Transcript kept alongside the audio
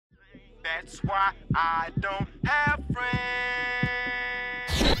That's why I don't have friends.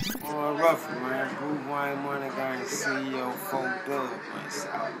 Mon Ruffin, man. Blue Wine Money Gang CEO, 4 Dub, man.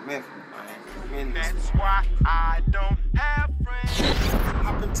 South Memphis, man. That's why I don't have friends.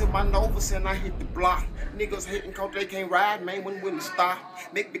 Hop into my Novus and I hit the block. Niggas hating cause they can't ride, man, when to stop.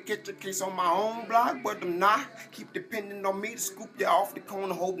 Make me catch a case on my own block, but them not. Keep depending on me to scoop you off the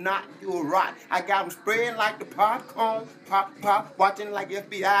corner, hope not, you a rot. I got them spreading like the popcorn, pop, watching like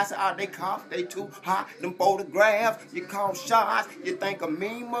FBI, so they cough, they too hot. Them photographs, you call shots, you think a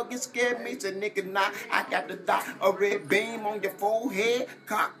mean mug is scared me, so nigga not. I got the dot, a red beam on your forehead,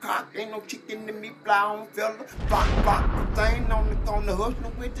 cock, ain't no chicken in me, fly on fella, block, thing on the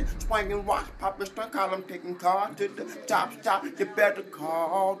hustling with you, swinging rocks, popping stunt, call them taking cars to the top, you better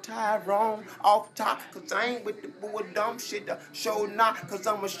call Tyrone off top, cause I ain't with the bull dumb shit, show not, cause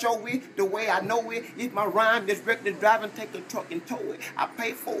I'ma show it the way I know it. If my rhyme is wrecked, the drive and take a truck and tow it, I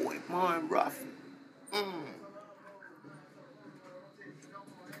pay for it, Mon Ruffin.